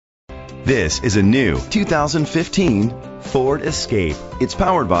This is a new 2015 Ford Escape. It's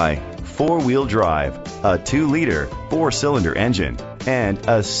powered by four-wheel drive, a 2-liter 4-cylinder engine, and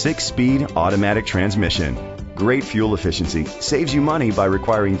a 6-speed automatic transmission. Great fuel efficiency saves you money by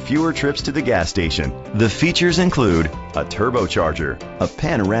requiring fewer trips to the gas station. The features include a turbocharger, a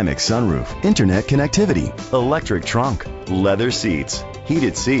panoramic sunroof, internet connectivity, electric trunk, leather seats,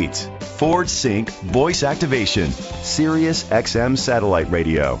 heated seats, Ford Sync voice activation, Sirius XM satellite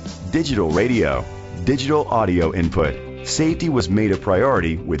radio, digital audio input. Safety was made a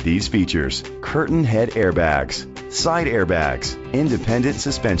priority with these features: curtain head airbags, side airbags, independent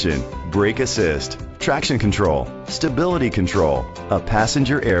suspension, brake assist, traction control, stability control, a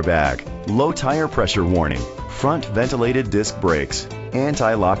passenger airbag, low tire pressure warning, front ventilated disc brakes,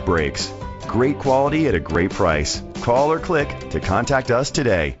 anti-lock brakes. Great quality at a great price. Call or click to contact us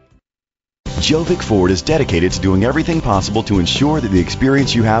today. Gjovik Ford is dedicated to doing everything possible to ensure that the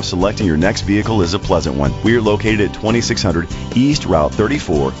experience you have selecting your next vehicle is a pleasant one. We are located at 2600 East Route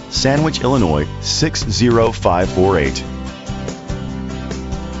 34, Sandwich, Illinois 60548.